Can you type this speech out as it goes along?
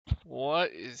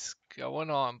What is going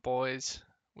on, boys?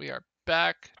 We are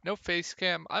back. No face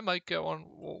cam. I might get one.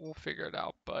 We'll figure it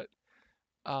out. But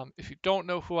if you don't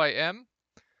know who I am,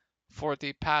 for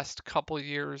the past couple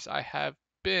years, I have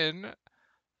been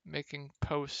making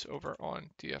posts over on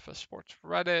DFS Sports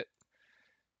Reddit.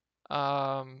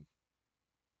 I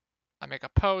make a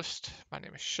post. My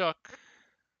name is Shook.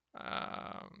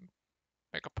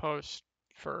 Make a post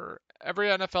for every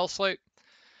NFL slate,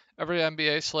 every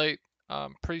NBA slate.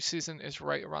 Preseason is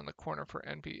right around the corner for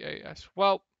NBA as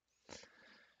well.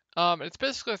 It's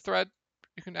basically a thread.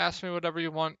 You can ask me whatever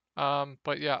you want.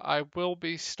 But yeah, I will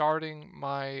be starting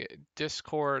my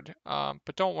Discord.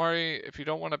 But don't worry if you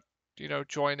don't want to,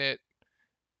 join it.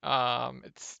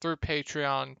 It's through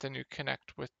Patreon. Then you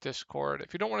connect with Discord.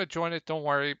 If you don't want to join it, don't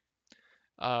worry.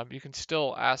 You can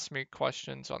still ask me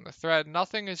questions on the thread.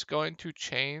 Nothing is going to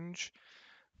change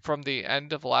from the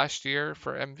end of last year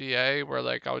for MVA, where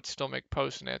like I would still make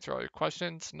posts and answer all your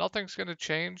questions. Nothing's gonna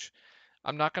change.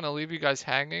 I'm not gonna leave you guys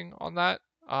hanging on that.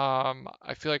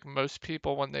 I feel like most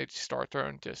people when they start their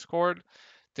own Discord,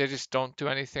 they just don't do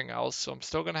anything else. So I'm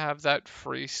still gonna have that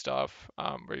free stuff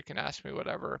where you can ask me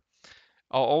whatever.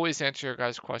 I'll always answer your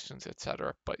guys' questions,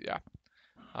 etc. But yeah,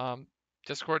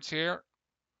 Discord's here.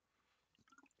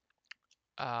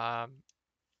 Um,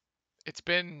 it's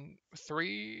been 3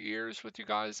 years with you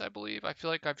guys, I believe. I feel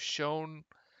like I've shown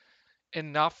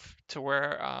enough to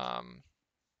where I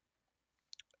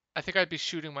think I'd be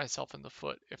shooting myself in the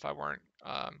foot if I weren't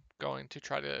going to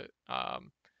try to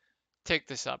take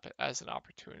this up as an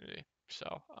opportunity.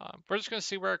 So we're just going to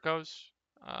see where it goes.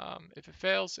 If it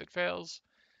fails, it fails.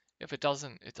 If it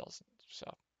doesn't, it doesn't. So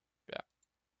yeah.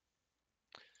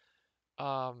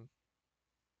 Um,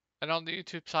 and on the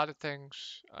YouTube side of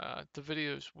things, the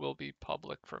videos will be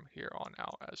public from here on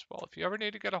out as well. If you ever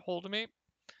need to get a hold of me,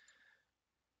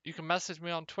 you can message me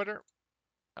on Twitter,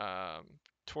 um,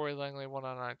 Tori Langley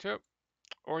 1992,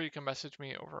 or you can message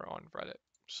me over on Reddit.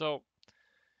 So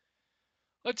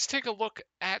let's take a look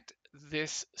at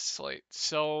this slate.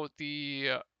 So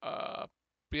the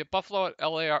we have Buffalo at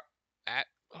LA at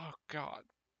oh god.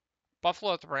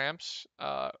 Buffalo at the Rams.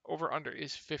 Over under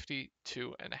is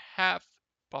 52.5.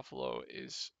 Buffalo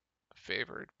is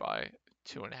favored by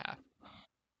 2.5.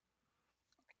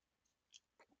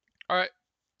 All right,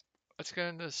 let's get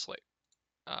into the slate.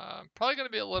 Probably going to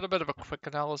be a little bit of a quick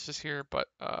analysis here, but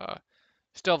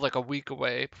still have like a week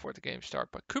away before the games start.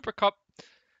 But Cooper Kupp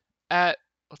at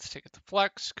let's take it to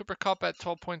flex. Cooper Kupp at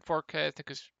 12.4K I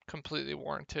think is completely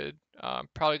warranted.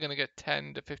 Probably going to get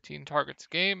 10 to 15 targets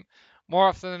a game. More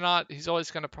often than not, he's always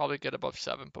going to probably get above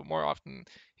 7, but more often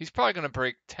he's probably going to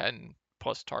break 10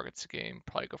 plus targets a game.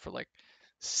 Probably go for like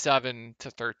 7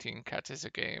 to 13 catches a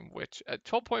game, which at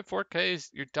 12.4K is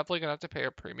you're definitely going to have to pay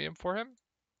a premium for him.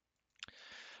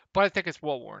 But I think it's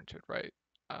well warranted, right?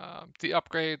 The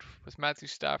upgrade with Matthew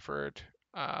Stafford.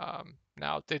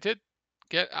 Now they did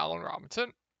get Allen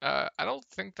Robinson. I don't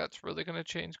think that's really going to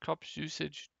change Kupp's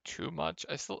usage too much.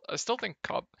 I still think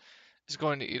Kupp is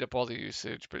going to eat up all the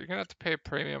usage, but you're going to have to pay a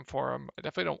premium for him. I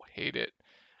definitely don't hate it.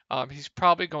 He's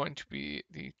probably going to be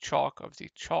the chalk of the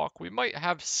chalk. We might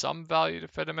have some value to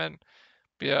fit him in.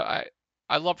 But yeah,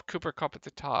 I love Cooper Kupp at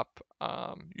the top.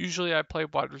 Usually I play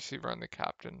wide receiver on the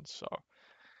captain, so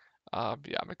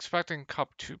yeah, I'm expecting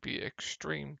Kupp to be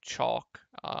extreme chalk,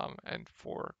 and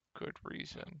for good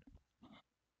reason.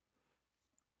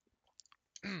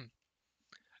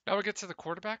 Now we get to the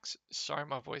quarterbacks. Sorry,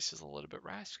 my voice is a little bit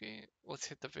raspy. Let's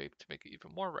hit the vape to make it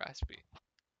even more raspy.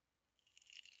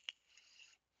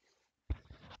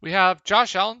 We have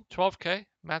Josh Allen, 12K,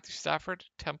 Matthew Stafford,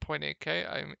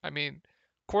 10.8K. I mean,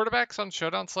 quarterbacks on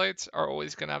showdown slates are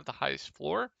always going to have the highest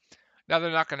floor. Now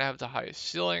they're not going to have the highest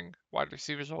ceiling. Wide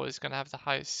receivers are always going to have the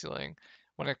highest ceiling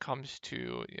when it comes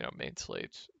to main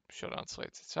slates, showdown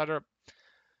slates, etc.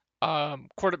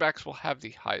 Quarterbacks will have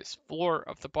the highest floor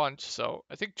of the bunch. So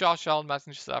I think Josh Allen,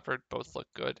 Matthew Stafford both look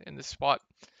good in this spot.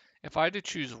 If I had to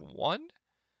choose one,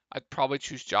 I'd probably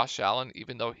choose Josh Allen,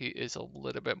 even though he is a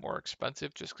little bit more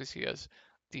expensive, just because he has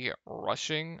the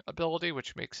rushing ability,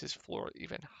 which makes his floor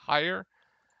even higher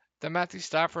than Matthew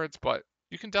Stafford's. But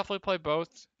you can definitely play both.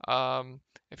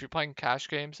 If you're playing cash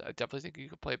games, I definitely think you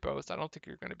can play both. I don't think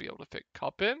you're going to be able to fit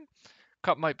Kupp in.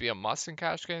 Kupp might be a must in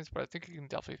cash games, but I think you can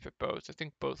definitely fit both. I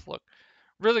think both look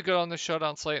really good on the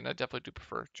showdown slate, and I definitely do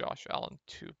prefer Josh Allen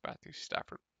to Matthew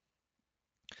Stafford.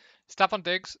 Stephon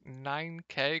Diggs,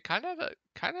 9K, kind of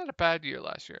a bad year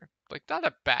last year. Like not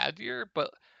a bad year, but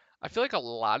I feel like a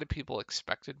lot of people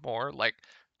expected more. Like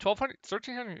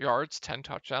 1,300 yards, 10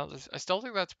 touchdowns. I still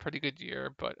think that's a pretty good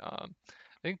year, but I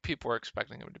think people were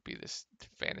expecting him to be this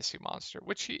fantasy monster,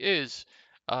 which he is.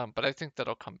 but I think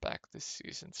that'll come back this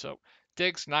season. So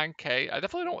Diggs 9K. I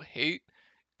definitely don't hate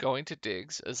going to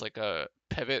Diggs as like a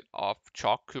pivot off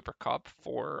Chalk Cooper Cup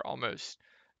for almost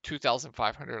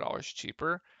 $2,500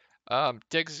 cheaper.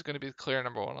 Diggs is going to be the clear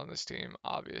number one on this team,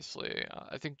 obviously.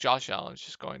 I think Josh Allen is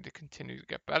just going to continue to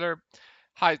get better.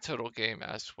 High total game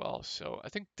as well. So I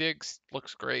think Diggs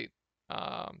looks great.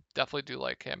 Definitely do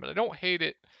like him, and I don't hate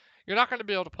it. You're not going to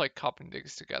be able to play Cup and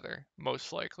Diggs together,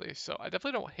 most likely. So I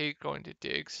definitely don't hate going to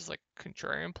Diggs as like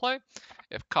contrarian play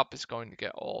if Cup is going to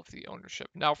get all of the ownership.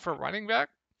 Now for running back,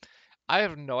 I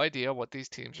have no idea what these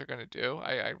teams are going to do.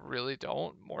 I really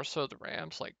don't. More so the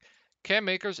Rams. Like Cam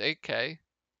Akers 8K.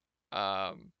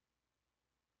 Um,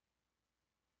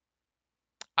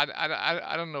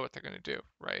 I don't know what they're going to do,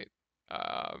 right?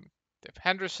 If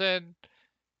Henderson,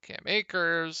 Cam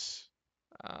Akers.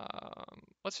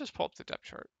 Let's just pull up the depth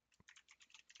chart.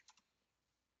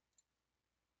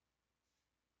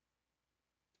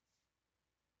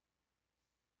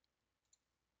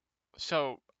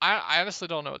 So I honestly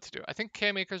don't know what to do. I think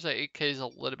Cam Akers at 8K is a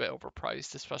little bit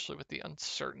overpriced, especially with the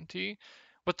uncertainty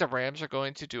what the Rams are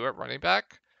going to do at running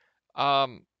back.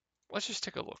 Um, let's just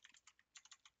take a look.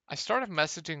 I started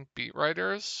messaging beat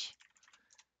writers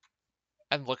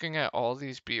and looking at all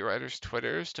these beat writers'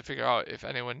 Twitters to figure out if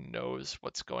anyone knows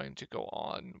what's going to go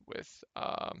on with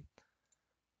the.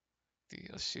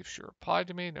 Let's see if she replied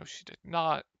to me. No, she did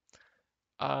not.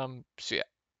 So yeah,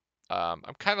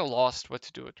 I'm kind of lost what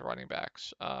to do with the running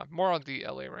backs. More on the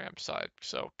LA Rams side.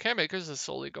 So Cam Akers is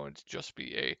solely going to just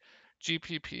be a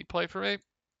GPP play for me.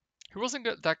 He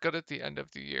wasn't that good at the end of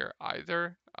the year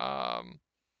either.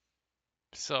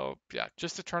 So yeah,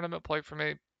 just a tournament play for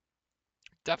me.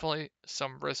 Definitely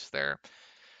some risk there.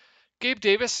 Gabe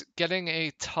Davis getting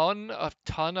a ton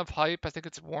of hype. I think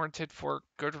it's warranted for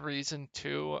good reason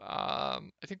too. I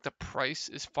think the price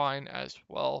is fine as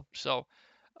well. So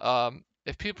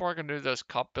if people are going to do those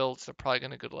cup builds, they're probably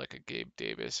going to go to like a Gabe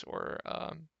Davis or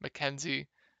McKenzie.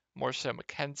 More so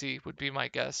McKenzie would be my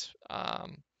guess.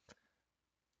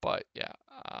 But yeah,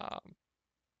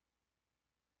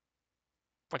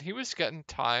 when he was getting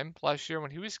time last year, when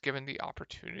he was given the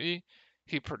opportunity,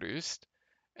 he produced.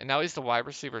 And now he's the wide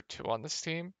receiver two on this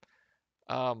team.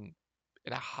 Um,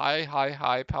 in a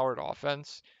high powered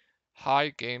offense, high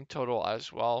game total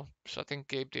as well. So I think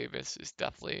Gabe Davis is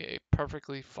definitely a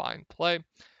perfectly fine play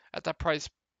at that price.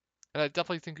 And I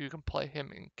definitely think you can play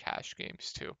him in cash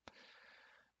games too.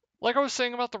 Like I was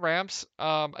saying about the Rams,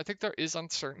 I think there is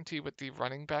uncertainty with the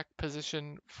running back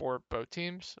position for both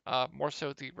teams, more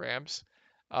so the Rams.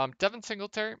 Devin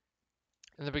Singletary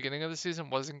in the beginning of the season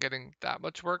wasn't getting that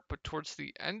much work, but towards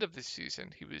the end of the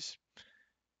season, he was,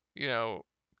 you know,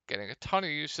 getting a ton of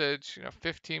usage,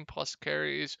 15 plus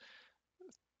carries,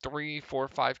 three, four,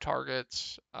 five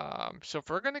targets. So if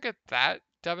we're going to get that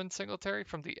Devin Singletary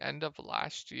from the end of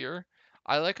last year,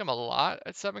 I like him a lot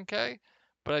at 7K,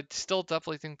 but I still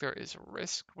definitely think there is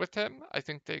risk with him. I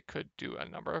think they could do a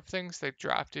number of things. They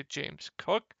drafted James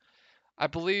Cook. I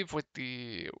believe with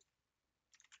the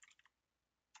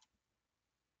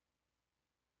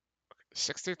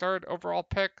 63rd overall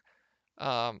pick,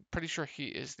 pretty sure he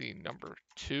is the number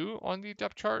 2 on the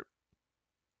depth chart.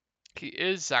 He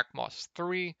is Zach Moss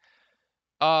 3.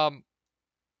 Um,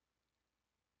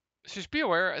 just be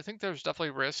aware, I think there's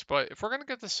definitely risk, but if we're going to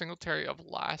get the Singletary of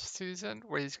last season,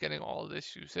 where he's getting all of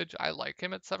this usage, I like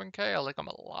him at 7K. I like him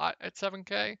a lot at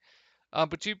 7K.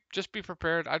 But you just be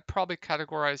prepared. I'd probably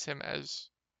categorize him as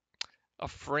a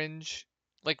fringe,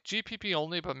 like GPP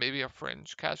only, but maybe a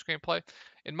fringe cash game play.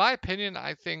 In my opinion,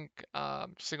 I think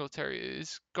Singletary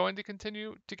is going to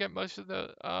continue to get most of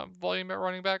the volume at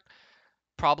running back.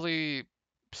 Probably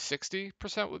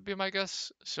 60% would be my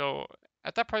guess. So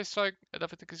at that price tag, I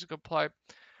definitely think he's a good play.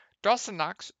 Dawson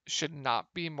Knox should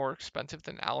not be more expensive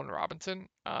than Allen Robinson.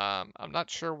 I'm not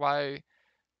sure why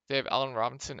they have Allen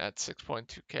Robinson at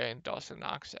 6.2K and Dawson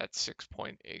Knox at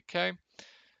 6.8K.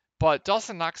 But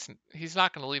Dawson Knox, he's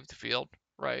not going to leave the field,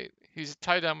 right? He's a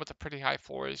tight end with a pretty high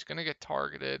floor. He's going to get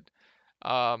targeted.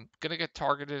 Going to get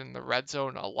targeted in the red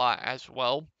zone a lot as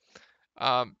well.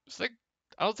 So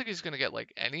I don't think he's going to get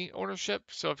like any ownership.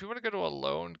 So if you want to go to a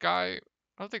lone guy,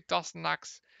 I don't think Dawson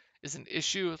Knox is an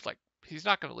issue. It's like he's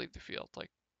not going to leave the field.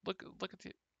 Like look at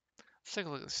the let's take a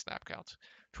look at the snap counts.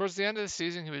 Towards the end of the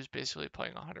season, he was basically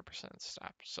playing 100%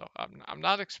 snaps. So I'm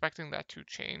not expecting that to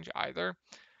change either.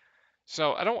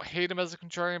 So I don't hate him as a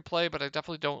contrarian play, but I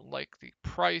definitely don't like the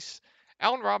price.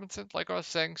 Allen Robinson, like I was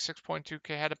saying, 6.2K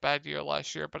had a bad year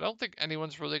last year, but I don't think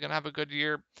anyone's really going to have a good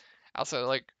year outside of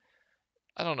like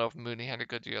I don't know if Mooney had a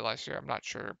good year last year. I'm not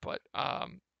sure, but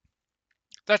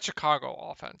that Chicago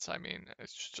offense, I mean,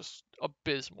 it's just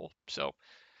abysmal. So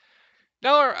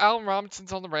Now Allen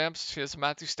Robinson's on the Rams. He has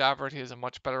Matthew Stafford. He has a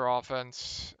much better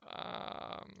offense.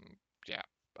 Yeah,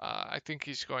 I think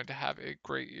he's going to have a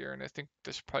great year, and I think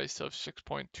this price of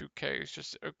 6.2K is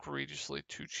just egregiously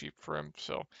too cheap for him.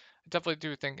 So I definitely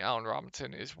do think Allen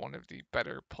Robinson is one of the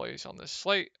better plays on this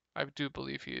slate. I do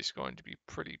believe he is going to be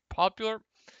pretty popular,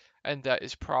 and that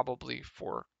is probably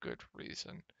for good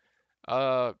reason.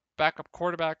 Backup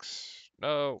quarterbacks,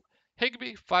 no.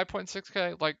 Higbee,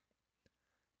 5.6K. Like,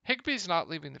 Higbee's not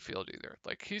leaving the field either.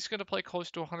 Like, he's going to play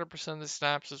close to 100% of the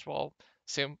snaps as well.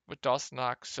 Same with Dawson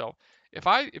Knox. So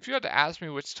if you had to ask me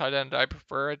which tight end I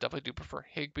prefer, I definitely do prefer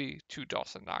Higbee to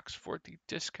Dawson Knox for the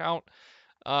discount.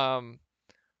 Um,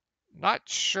 Not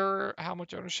sure how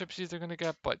much ownership he's going to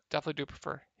get, but definitely do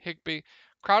prefer Higbee.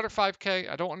 Crowder 5K.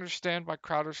 I don't understand why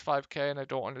Crowder's 5K, and I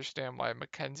don't understand why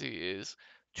McKenzie is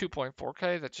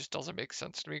 2.4K. That just doesn't make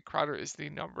sense to me. Crowder is the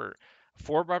number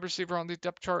 4 wide receiver on the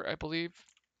depth chart, I believe.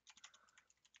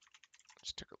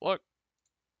 Let's take a look.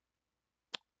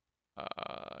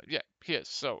 Yeah, he is.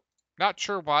 So, not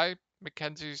sure why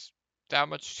McKenzie's that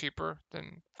much cheaper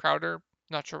than Crowder.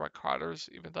 Not sure why Crowder's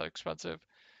even that expensive.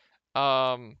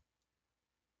 Um,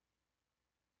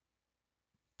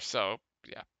 so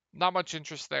yeah, not much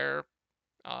interest there.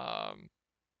 Um,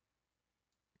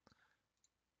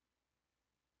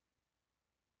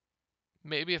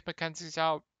 Maybe if McKenzie's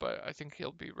out, but I think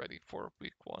he'll be ready for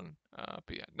week 1. But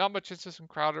yeah, not much interest in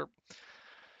Crowder.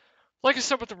 Like I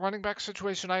said with the running back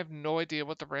situation, I have no idea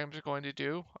what the Rams are going to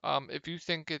do. If you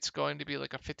think it's going to be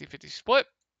like a 50-50 split,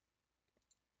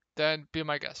 then be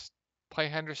my guest. Play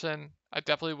Henderson. I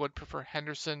definitely would prefer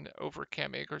Henderson over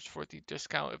Cam Akers for the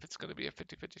discount if it's going to be a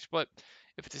 50-50 split.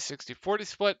 If it's a 60-40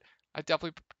 split, I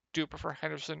definitely do prefer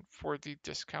Henderson for the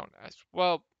discount as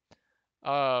well.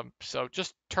 So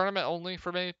just tournament only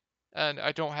for me, and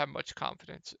I don't have much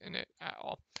confidence in it at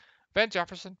all. Van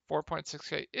Jefferson,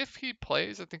 4.6K. If he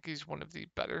plays, I think he's one of the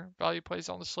better value plays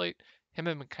on the slate. Him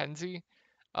and McKenzie.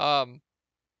 Um,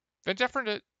 Van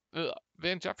Jefferson,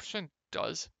 Van Jefferson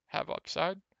does have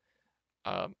upside.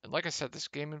 And like I said, this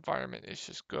game environment is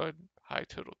just good. High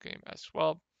total game as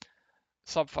well.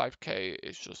 Sub 5K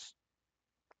is just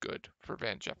good for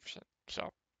Van Jefferson.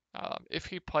 So if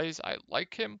he plays, I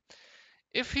like him.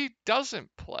 If he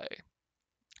doesn't play,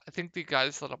 I think the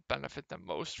guys that'll benefit the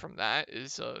most from that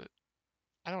is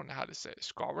I don't know how to say it,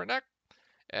 Skowronek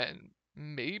and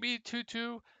maybe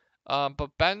Tutu.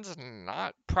 But Ben's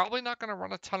probably not going to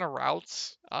run a ton of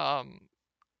routes.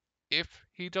 If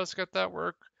he does get that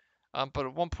work. But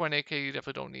at 1.8K, you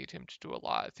definitely don't need him to do a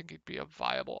lot. I think he'd be a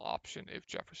viable option if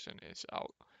Jefferson is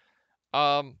out.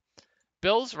 Um,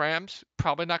 Bills, Rams,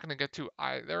 probably not going to get to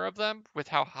either of them with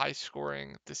how high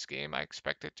scoring this game I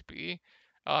expect it to be.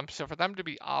 So for them to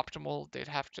be optimal, they'd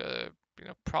have to,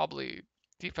 probably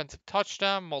defensive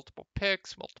touchdown, multiple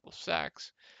picks, multiple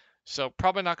sacks. So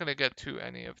probably not going to get to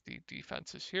any of the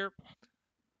defenses here.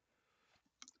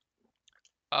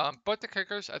 But the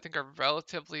kickers, I think, are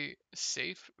relatively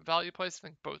safe value plays. I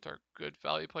think both are good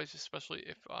value plays, especially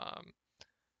if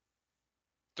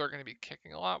they're going to be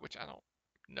kicking a lot, which I don't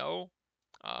know.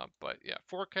 But yeah,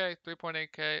 4K,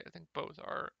 3.8K, I think both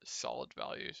are solid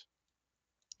values.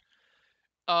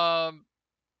 Um,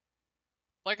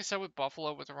 like I said with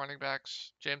Buffalo, with the running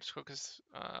backs, James Cook is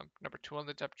number 2 on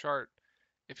the depth chart.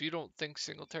 If you don't think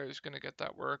Singletary is going to get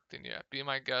that work, then yeah, be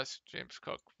my guest. James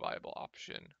Cook, viable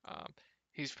option.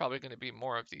 He's probably going to be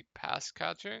more of the pass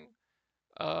catching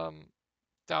um,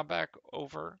 down back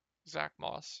over Zach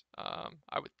Moss,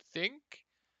 I would think.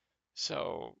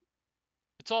 So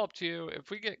it's all up to you. If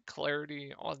we get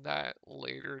clarity on that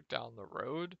later down the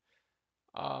road,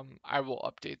 I will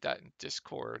update that in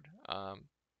Discord.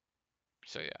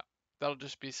 So yeah, that'll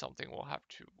just be something we'll have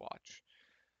to watch.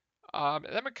 And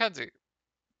then McKenzie.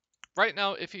 Right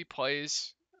now, if he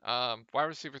plays, wide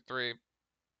receiver 3,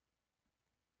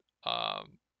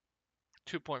 um,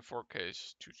 2.4K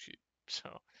is too cheap.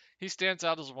 So he stands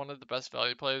out as one of the best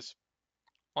value plays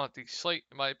on the slate,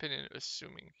 in my opinion,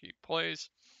 assuming he plays.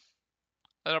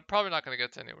 And I'm probably not going to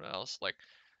get to anyone else. Like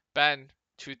Ben,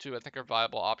 Tutu, I think are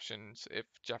viable options if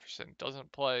Jefferson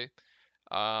doesn't play.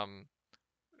 Um,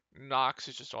 Knox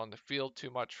is just on the field too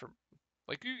much for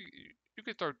like you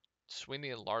could throw Sweeney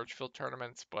in large field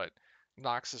tournaments, but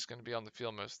Knox is going to be on the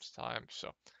field most of the time.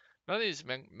 So none of these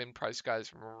min price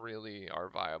guys really are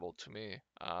viable to me.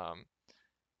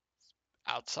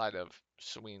 Outside of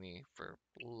Sweeney for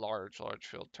large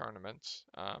field tournaments.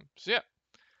 So yeah,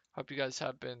 hope you guys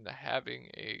have been having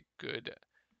a good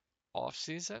off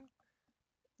season.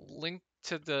 Link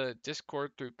to the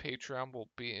Discord through Patreon will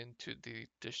be into the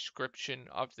description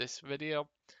of this video,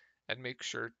 and make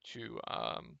sure to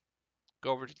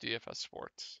go over to DFS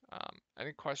Sports.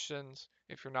 Any questions?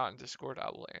 If you're not in Discord, I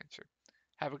will answer.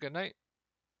 Have a good night.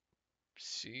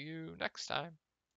 See you next time.